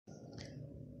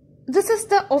This is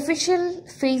the official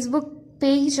Facebook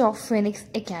page of Phoenix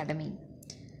Academy.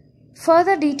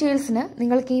 Further details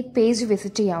നിങ്ങൾക്ക് ഈ page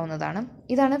visit ചെയ്യാവുന്നതാണ്.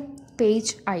 ഇതാണ്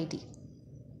page ID.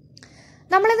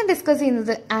 നമ്മളിന്ന് ഡിസ്കസ്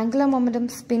ചെയ്യുന്നത് ആംഗുലർ മൊമെന്റം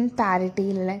സ്പിൻ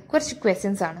പാരിറ്റിയിലുള്ള കുറച്ച്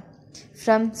ക്വസ്റ്റ്യൻസ് ആണ്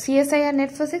from CSIR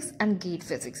Net Physics and GATE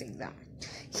Physics exam.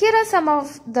 Here are some of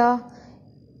the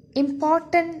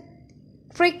important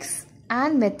tricks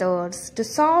and methods to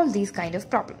solve these kind of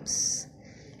problems.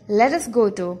 Let us go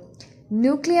to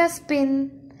nuclear spin,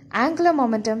 angular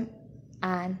momentum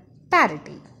and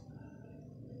parity.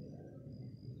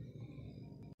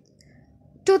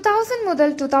 2000 മുതൽ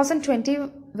 2020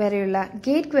 വരെയുള്ള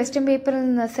gate question പേപ്പറിൽ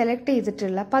നിന്ന് select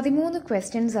ചെയ്തിട്ടുള്ള 13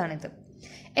 questions ആണിത്.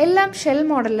 എല്ലാം shell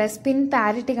മോഡലിലെ spin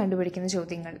parity കണ്ടുപിടിക്കുന്ന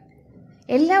ചോദ്യങ്ങൾ.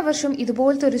 എല്ലാ വർഷവും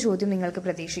ഇതുപോലത്തെ ഒരു ചോദ്യം നിങ്ങൾക്ക്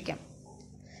പ്രതീക്ഷിക്കാം.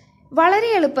 വളരെ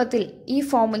എളുപ്പത്തിൽ ഈ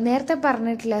ഫോം നേരത്തെ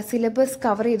പറഞ്ഞിട്ടുള്ള സിലബസ്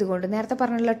കവർ ചെയ്തുകൊണ്ട് നേരത്തെ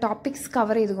പറഞ്ഞിട്ടുള്ള ടോപ്പിക്സ്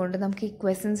കവർ ചെയ്തുകൊണ്ട് നമുക്ക് ഈ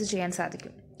ക്വസ്റ്റ്യൻസ് ചെയ്യാൻ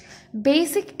സാധിക്കും.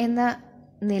 ബേസിക് എന്ന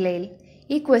നിലയിൽ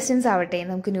ഈ ക്വസ്റ്റ്യൻസ് ആവട്ടെ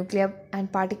നമുക്ക് ന്യൂക്ലിയർ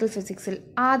ആൻഡ് പാർട്ടിക്കിൾ ഫിസിക്സിൽ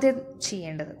ആദ്യം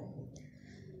ചെയ്യേണ്ടത്.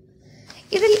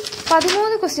 ഇതിൽ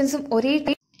 13 ക്വസ്റ്റ്യൻസും ഒരേ.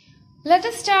 Let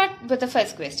us start with the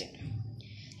first question.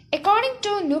 According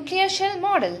to nuclear shell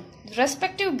model, the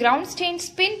respective ground state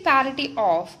spin parity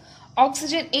of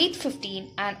oxygen 815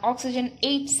 and oxygen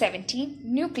 817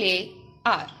 nuclei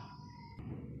are.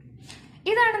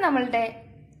 ഇതാണ് നമ്മളുടെ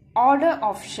ഓർഡർ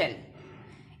ഓഫ് ഷെൽ.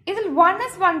 ഇതിൽ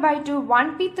 1s1/2,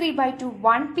 1p3/2,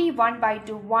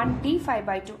 1p1/2,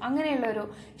 1d5/2 അങ്ങനെയുള്ള ഒരു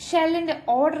ഷെല്ലിന്റെ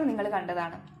order നിങ്ങൾ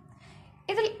കണ്ടതാണ്.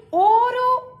 ഇതിൽ ഓരോ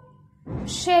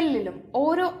ഷെല്ലിലും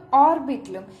ഓരോ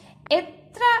ഓർബിറ്റിലും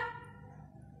എത്ര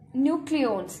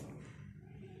ന്യൂക്ലിയോൺസ്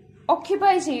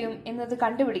occupy ചെയ്യും എന്നത്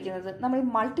കണ്ടുപിടിക്കുന്നത് നമ്മൾ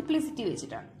മൾട്ടിപ്ലിസിറ്റി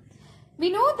വെച്ചിട്ടാണ്. വി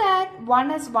നോ ദാറ്റ്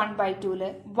 1s1/2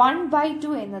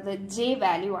 1/2 എന്നത് ജെ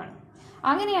വാല്യൂ ആണ്.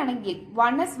 അങ്ങനെയാണെങ്കിൽ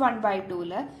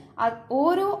 1s1/2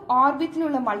 ഓരോ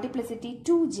ഓർബിറ്റിലുള്ള മൾട്ടിപ്ലിസിറ്റി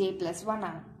 2j+1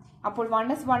 ആണ്. അപ്പോൾ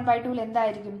 1s1/2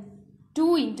 എന്തായിരിക്കും? 2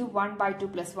 ×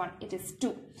 1/2 + 1 it is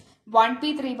 2.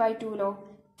 1p3/2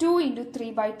 2 ×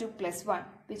 3/2 + 1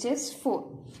 which is 4.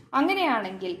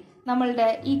 അങ്ങനെയാണെങ്കിൽ നമ്മളുടെ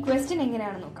ഈ ക്വസ്റ്റ്യൻ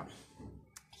എങ്ങനെയാണെന്ന് നോക്കാം.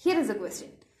 Here is a question.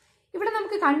 ഇവിടെ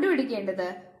നമുക്ക് കണ്ടുപിടിക്കേണ്ടത്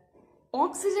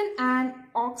oxygen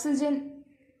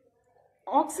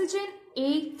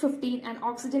 815 and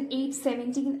oxygen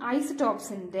 817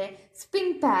 ഐസോടോപ്സിന്റെ spin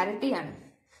parity ആണ്.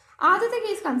 ആദ്യത്തെ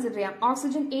കേസ് കൺസിഡർ ചെയ്യാം.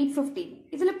 ഓക്സിജൻ 815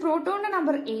 ഇതിൽ പ്രോട്ടോണിന്റെ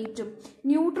നമ്പർ 8ഉം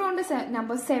ന്യൂട്രോണിന്റെ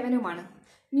നമ്പർ 7ഉമാണ്.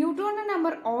 ന്യൂട്രോണിന്റെ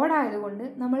നമ്പർ ഓഡ് ആയതുകൊണ്ട്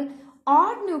നമ്മൾ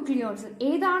ഓഡ് ന്യൂക്ലിയോൺസ്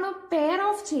ഏതാണോ പെയർ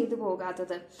ഓഫ് ചെയ്തു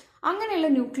പോകാത്തത് അങ്ങനെയുള്ള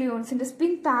ന്യൂക്ലിയോൺസിന്റെ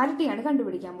സ്പിൻ പാരിറ്റിയാണ്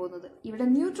കണ്ടുപിടിക്കാൻ പോകുന്നത്. ഇവിടെ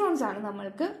ന്യൂട്രോൺസ് ആണ്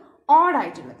നമ്മൾക്ക് ഓഡ്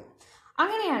ആയിട്ടുള്ളത്.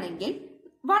 അങ്ങനെയാണെങ്കിൽ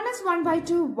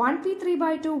 1s1/2,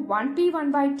 1p3/2,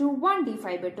 1p1/2,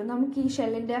 1d5/2 നമുക്ക് ഈ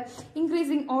ഷെല്ലിന്റെ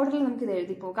ഇൻക്രീസിംഗ് ഓർഡറിൽ നമുക്ക് ഇത്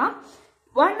എഴുതി പോകാം.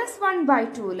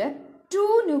 1s1/2 2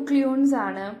 ന്യൂക്ലിയോൺസ്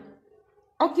ആണ്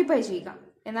ഓക്യുപ്പൈ ചെയ്യുക.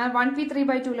 എന്നാൽ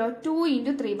 1p3/2 2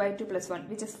 × 3/2 + 1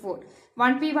 which is 4.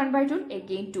 1p1/2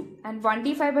 again 2 and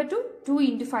 1d5/2 2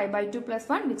 × 5/2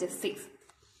 + 1 which is 6.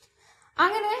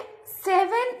 അങ്ങനെ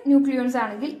 7 ന്യൂക്ലിയോൺസ്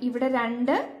ആണെങ്കിൽ ഇവിടെ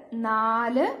 2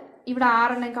 4 ഇവിടെ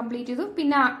 6 എണ്ണം കംപ്ലീറ്റ് ചെയ്തു.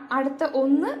 പിന്നെ അടുത്ത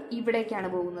 1 ഇവിടേക്കാണ്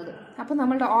പോകുന്നത്. അപ്പൊ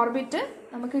നമ്മളുടെ ഓർബിറ്റ്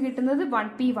നമുക്ക് കിട്ടുന്നത്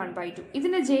 1p1/2.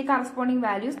 ഇതിന്റെ ജെ കറസ്പോണ്ടിങ്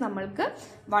വാല്യൂസ് നമ്മൾക്ക്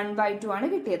 1/2 ആണ്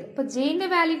കിട്ടിയത്. അപ്പൊ ജെന്റെ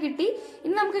വാല്യൂ കിട്ടി.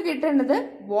 ഇനി നമുക്ക് കിട്ടേണ്ടത്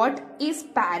what is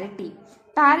parity.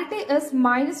 Parity is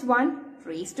 -1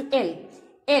 raised to L.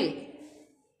 L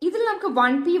ഇതിൽ നമുക്ക്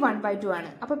 1p1/2 ആണ്.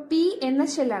 അപ്പൊ p എന്ന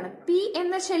ഷെല്ലാണ്. p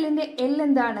എന്ന ഷെല്ലിന്റെ L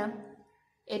എന്താണ്?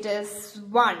 It is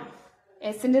 1.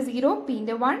 S ന്റെ 0, p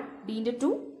ന്റെ 1, d ന്റെ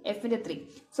 2, f ന്റെ 3.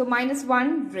 So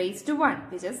 -1 raised to 1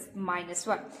 which is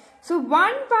 -1. So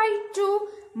 1/2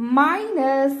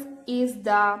 minus is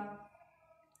the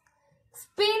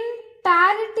spin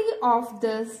parity of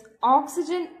this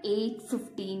oxygen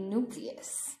 815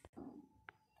 nucleus.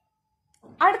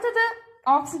 അടുത്തത്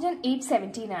ഓക്സിജൻ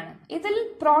 817 ആണ്. ഇതിൽ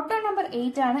പ്രോട്ടോൺ നമ്പർ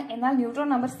 8 ആണ്. എന്നാൽ ന്യൂട്രോൺ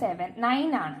നമ്പർ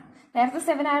 9 ആണ്. നേരത്തെ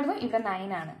 7 ആയിരുന്നു, ഇവിടെ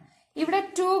 9 ആണ്. ഇവിടെ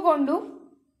 2 കൊണ്ടു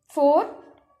 4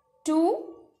 2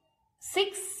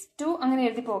 6 2 അങ്ങനെ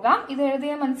എഴുതി പോകാം. ഇത്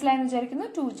എഴുതിയാൽ മനസ്സിലായെന്ന് വിചാരിക്കുന്നു.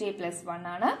 2j+1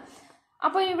 ആണ്.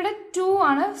 അപ്പൊ ഇവിടെ 2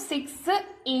 ആണ്, 6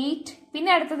 8 പിന്നെ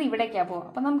അടുത്തത് ഇവിടേക്കാ പോകും.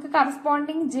 അപ്പൊ നമുക്ക്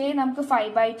കറസ്പോണ്ടിങ് ജെ നമുക്ക്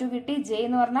 5/2 കിട്ടി. ജെ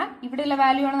എന്ന് പറഞ്ഞാൽ ഇവിടെയുള്ള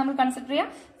വാല്യൂ ആണ് നമ്മൾ കൺസിഡർ ചെയ്യാം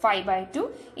 5/2.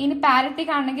 ഇനി പാരിറ്റി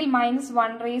ആണെങ്കിൽ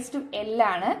 -1 raised to L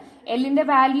ആണ്. എല്ലിന്റെ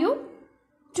വാല്യൂ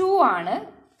 2 ആണ്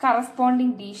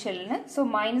corresponding D ഷെല്ലിന്. So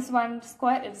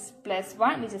 -1² is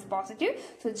 +1 which is positive.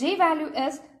 So J value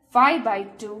is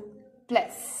 5/2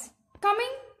 plus.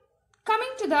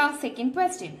 Coming to the second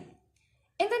question.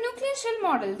 In the nuclear shell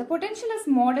model, the potential is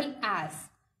modeled as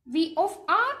V of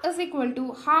R is equal to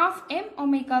half m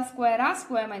omega square R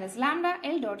square minus lambda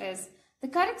L dot S The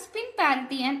correct spin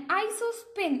parity and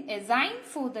isospin assigned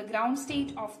for the ground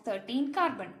state of 13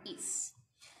 carbon is.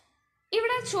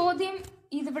 ഇവിടെ ചോദ്യം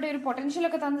ഇതിവിടെ ഒരു potential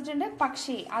ഒക്കെ തന്നിട്ടുണ്ട്.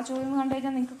 പക്ഷേ ആ ചോദ്യം കണ്ടു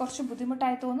കഴിഞ്ഞാൽ നിങ്ങൾക്ക് കുറച്ച്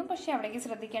ബുദ്ധിമുട്ടായി തോന്നും. പക്ഷേ അവിടേക്ക്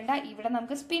ശ്രദ്ധിക്കേണ്ട. ഇവിടെ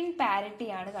നമുക്ക് സ്പിൻ പാരിറ്റി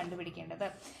ആണ് കണ്ടുപിടിക്കേണ്ടത്.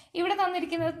 ഇവിടെ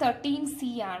തന്നിരിക്കുന്നത്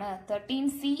 13C ആണ്.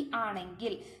 13C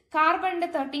ആണെങ്കിൽ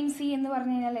കാർബണിന്റെ 13C എന്ന്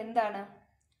പറഞ്ഞു കഴിഞ്ഞാൽ എന്താണ്?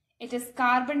 ഇറ്റ് ഇസ്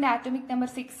കാർബണിന്റെ ആറ്റോമിക്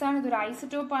നമ്പർ 6 ആണ്. ഇതൊരു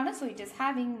ഐസോടോപ്പ് ആണ്. So it is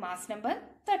having mass number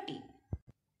 13.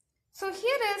 So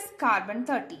here is carbon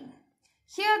 13.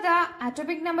 Here the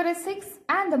atomic number is 6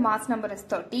 and the mass number is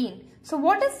 13. So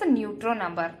what is the neutron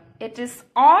number? It is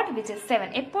odd, which is 7.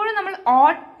 എപ്പോഴും നമ്മൾ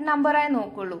odd number ആയി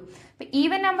നോക്കുള്ളൂ.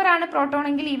 Even number ആണ് proton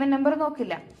എങ്കിൽ even number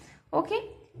നോക്കില്ല. Okay,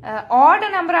 odd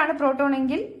number ആണ് proton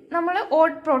എങ്കിൽ നമ്മൾ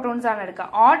ഓഡ് പ്രോട്ടോൺസ് ആണ് എടുക്കുക.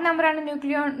 ഓഡ് നമ്പർ ആണ്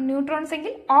ന്യൂട്രോൺസ്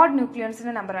എങ്കിൽ ഓഡ്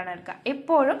ന്യൂക്ലിയോൺസിന്റെ നമ്പർ ആണ് എടുക്കുക.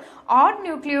 എപ്പോഴും ഓഡ്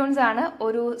ന്യൂക്ലിയോൺസ് ആണ്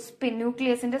ഒരു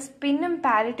ന്യൂക്ലിയസിന്റെ സ്പിന്നും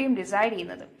പാരിറ്റിയും ഡിസൈഡ്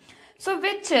ചെയ്യുന്നത്. So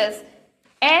which is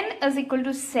n is equal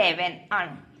to 7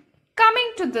 ആണ്. Coming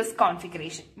to this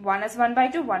configuration, 1 is 1 by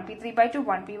 2, 1p 3 by 2,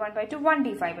 1p 1 by 2, 1d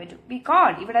 5 by 2.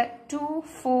 Because ഇവിടെ 2,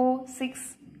 4,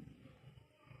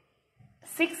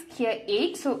 6 here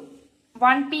 8. So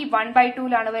 1p 1 by 2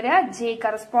 ലാണ് വരിക. J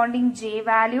corresponding J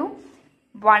value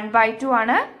 1 by 2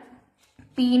 ആണ്.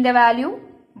 P ന്റെ value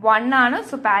 1 ആണ്.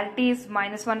 So parity is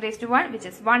minus 1 raised to 1, which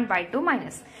is 1 by 2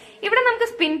 minus. ഇവിടെ നമുക്ക്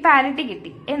spin parity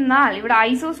കിട്ടി. എന്നാൽ ഇവിടെ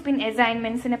ഐസോസ്പിൻ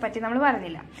അസൈൻമെന്റ്സിനെ പറ്റി നമ്മൾ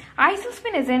പറഞ്ഞില്ല.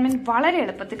 ഐസോസ്പിൻ അസൈൻമെന്റ് വളരെ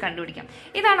എളുപ്പത്തിൽ കണ്ടുപിടിക്കാം.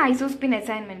 ഇതാണ് ഐസോസ്പിൻ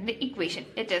അസൈൻമെന്റിന്റെ equation.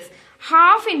 It is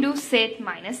half into set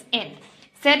minus n.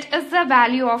 Set is the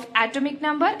value of atomic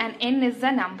number and n is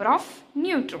the number of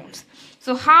neutrons.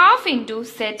 So half into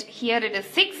set, here it is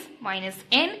 6 minus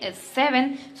n is 7.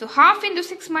 So half into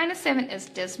 6 minus 7 is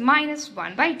just minus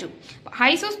 1 by 2.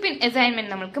 Isospin assignment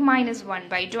നമ്മൾക്ക് minus 1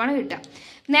 by 2 ആണ് കിട്ടുക.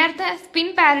 നേരത്തെ spin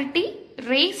parity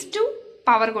raised to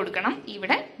power കൊടുക്കണം.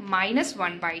 ഇവിടെ minus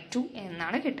 1 by 2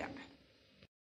 എന്നാണ് കിട്ടുക.